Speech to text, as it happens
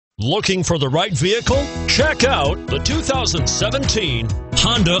Looking for the right vehicle? Check out the 2017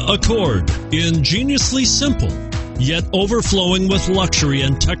 Honda Accord. Ingeniously simple, yet overflowing with luxury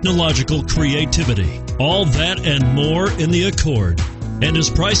and technological creativity. All that and more in the Accord, and is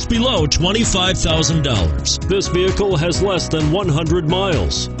priced below $25,000. This vehicle has less than 100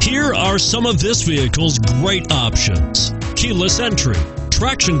 miles. Here are some of this vehicle's great options: keyless entry,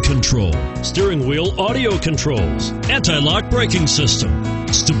 traction control, steering wheel audio controls, anti-lock braking system,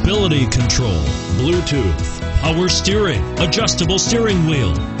 stability control, Bluetooth, power steering, adjustable steering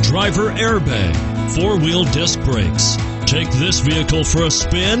wheel, driver airbag, four-wheel disc brakes. Take this vehicle for a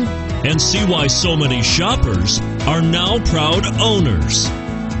spin and see why so many shoppers are now proud owners.